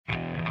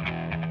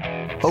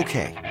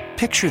Okay,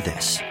 picture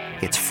this.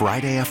 It's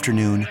Friday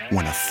afternoon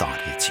when a thought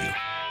hits you.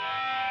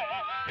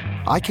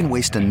 I can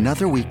waste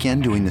another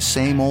weekend doing the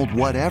same old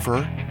whatever,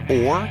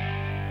 or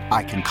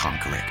I can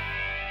conquer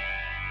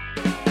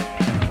it.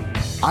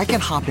 I can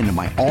hop into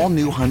my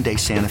all-new Hyundai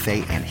Santa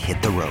Fe and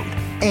hit the road.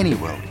 Any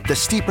road. The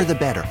steeper, the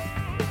better.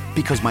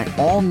 Because my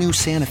all-new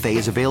Santa Fe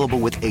is available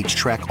with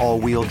H-Track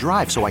all-wheel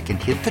drive, so I can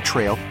hit the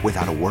trail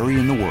without a worry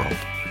in the world.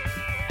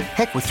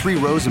 Heck, with 3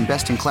 rows and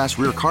best-in-class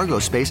rear cargo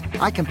space,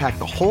 I can pack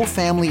the whole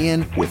family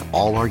in with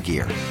all our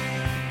gear.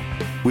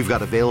 We've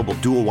got available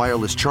dual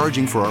wireless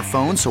charging for our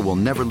phones, so we'll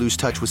never lose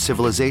touch with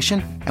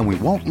civilization, and we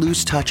won't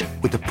lose touch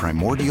with the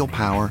primordial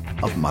power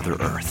of Mother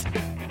Earth.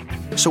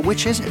 So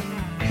which is it?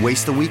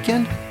 Waste the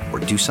weekend or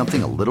do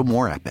something a little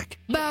more epic?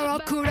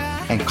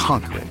 And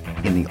conquer it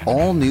in the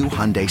all-new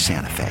Hyundai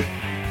Santa Fe.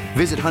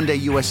 Visit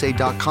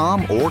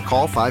HyundaiUSA.com or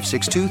call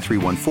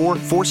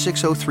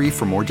 562-314-4603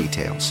 for more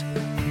details.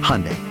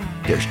 Hyundai,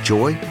 there's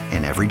joy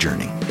in every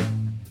journey.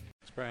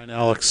 Brian,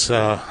 Alex,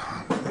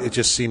 it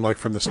just seemed like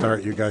from the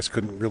start you guys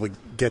couldn't really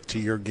get to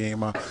your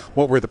game.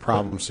 What were the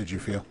problems, did you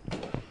feel?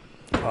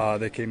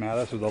 They came at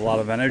us with a lot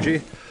of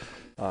energy.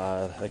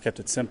 They kept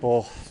it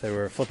simple. They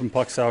were flipping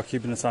pucks out,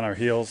 keeping us on our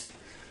heels.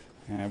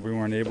 And we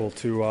weren't able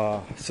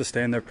to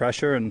sustain their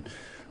pressure, and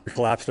we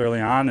collapsed early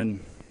on.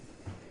 And,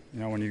 you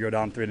know, when you go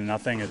down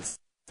 3-0,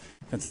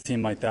 it's a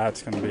team like that,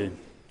 it's going to be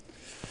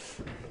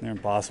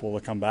impossible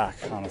to come back,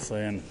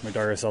 honestly. And we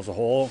dug ourselves a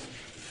hole,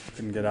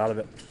 couldn't get out of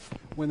it.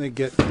 When they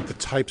get the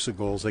types of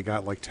goals they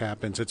got, like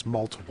tap-ins, it's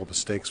multiple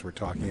mistakes we're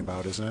talking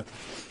about, isn't it?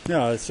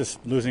 Yeah, it's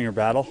just losing your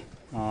battle.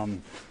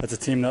 It's a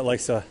team that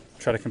likes to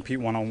try to compete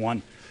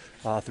one-on-one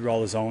through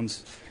all the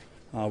zones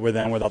with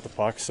and without the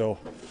puck. So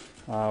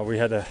we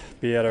had to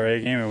be at our A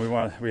game, and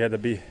we had to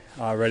be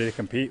ready to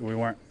compete, and we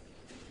weren't.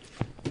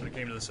 When it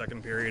came to the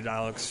second period,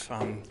 Alex,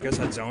 you guys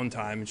had zone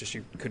time, just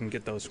you couldn't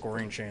get those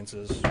scoring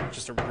chances.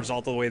 Just a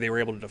result of the way they were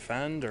able to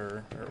defend,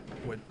 or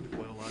what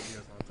allowed you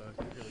guys not to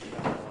really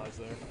capitalize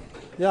there?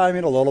 Yeah, I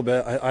mean, a little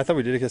bit. I thought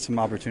we did get some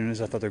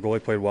opportunities. I thought their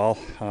goalie played well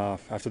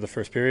after the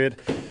first period.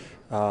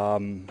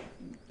 You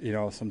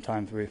know,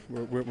 sometimes we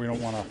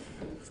don't want to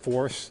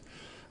force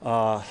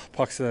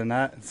pucks to the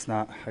net. It's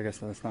not. I guess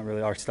that's not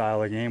really our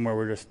style of game, where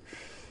we're just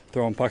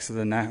throwing pucks to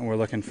the net and we're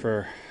looking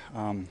for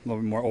a little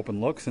bit more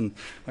open looks. And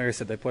like I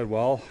said, they played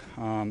well.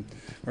 We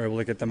were able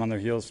to get them on their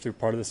heels through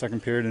part of the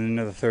second period and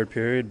into the third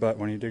period. But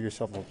when you dig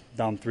yourself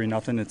down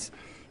 3-0, it's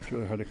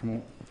really hard to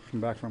come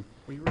back from.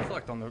 When you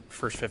reflect on the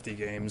first 50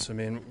 games, I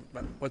mean,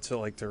 what's it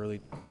like to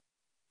really?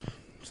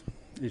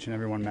 Each and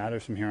every one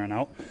matters from here on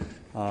out.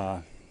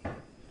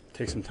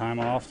 Take some time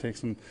off,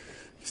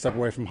 step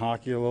away from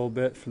hockey a little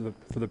bit for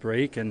the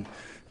break, and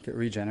get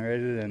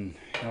regenerated. And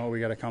you know, we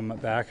got to come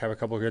back, have a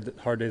couple of good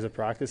hard days of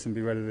practice, and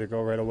be ready to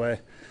go right away.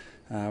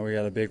 We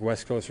got a big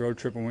West Coast road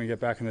trip when we get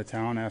back into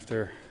town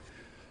after.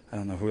 I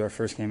don't know who our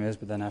first game is,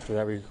 but then after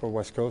that we go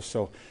West Coast.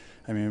 So,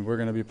 I mean, we're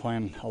going to be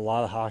playing a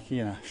lot of hockey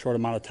in a short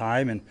amount of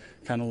time, and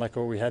kind of like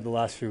what we had the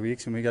last few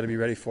weeks. And we got to be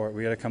ready for it.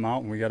 We got to come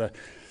out and we got to,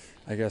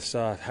 I guess,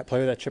 play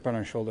with that chip on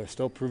our shoulder.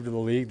 Still prove to the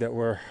league that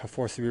we're a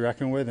force to be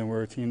reckoned with, and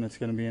we're a team that's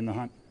going to be in the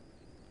hunt.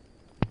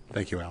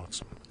 Thank you,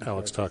 Alex.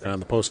 Alex talking on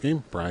the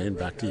postgame. Brian,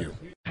 back to you.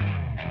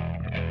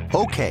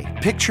 Okay,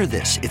 picture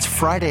this. It's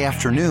Friday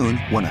afternoon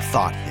when a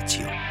thought hits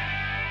you.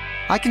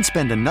 I can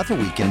spend another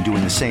weekend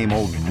doing the same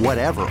old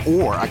whatever,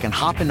 or I can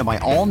hop into my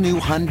all-new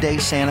Hyundai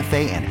Santa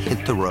Fe and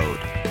hit the road.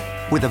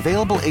 With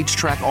available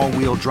H-Track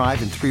all-wheel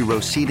drive and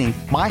 3-row seating,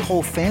 my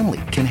whole family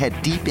can head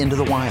deep into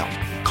the wild.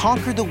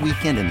 Conquer the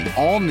weekend in the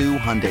all-new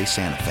Hyundai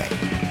Santa Fe.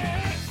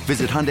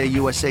 Visit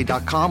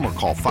HyundaiUSA.com or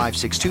call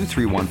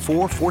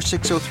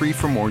 562-314-4603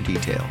 for more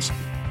details.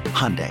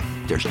 Hyundai,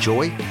 there's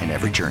joy in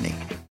every journey.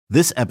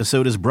 This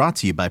episode is brought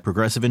to you by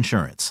Progressive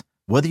Insurance.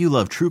 Whether you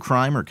love true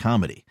crime or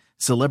comedy,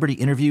 celebrity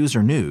interviews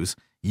or news,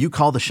 you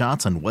call the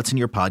shots on what's in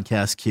your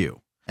podcast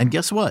queue. And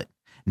guess what?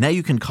 Now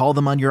you can call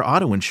them on your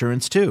auto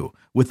insurance too,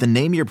 with the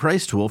Name Your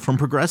Price tool from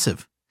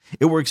Progressive.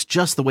 It works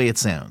just the way it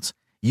sounds.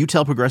 You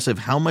tell Progressive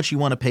how much you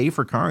want to pay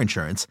for car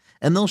insurance,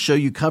 and they'll show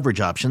you coverage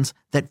options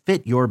that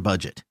fit your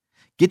budget.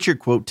 Get your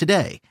quote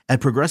today at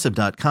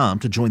Progressive.com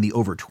to join the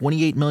over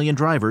 28 million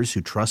drivers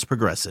who trust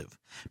Progressive.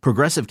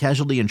 Progressive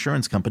Casualty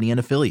Insurance Company and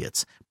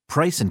Affiliates.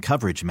 Price and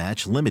coverage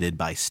match limited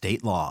by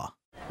state law.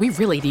 We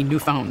really need new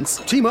phones.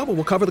 T-Mobile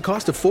will cover the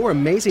cost of 4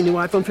 amazing new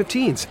iPhone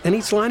 15s, and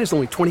each line is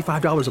only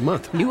 $25 a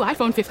month. New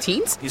iPhone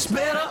 15s? It's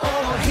better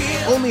over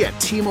here. Only at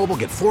T-Mobile,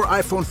 get 4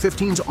 iPhone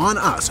 15s on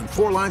us and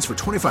 4 lines for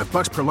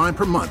 $25 per line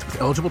per month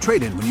with eligible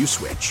trade-in when you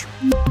switch.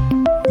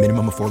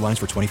 Minimum of 4 lines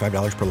for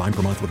 $25 per line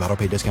per month with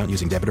autopay discount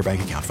using debit or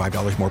bank account.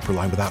 $5 more per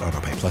line without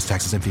autopay, plus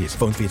taxes and fees.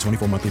 Phone fee at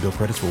 24 monthly bill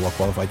credits for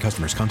well-qualified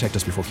customers. Contact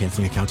us before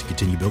canceling account to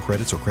continue bill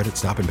credits or credit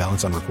stop and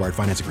balance on required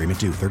finance agreement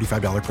due.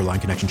 $35 per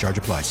line connection charge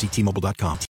applies. See T-Mobile.com.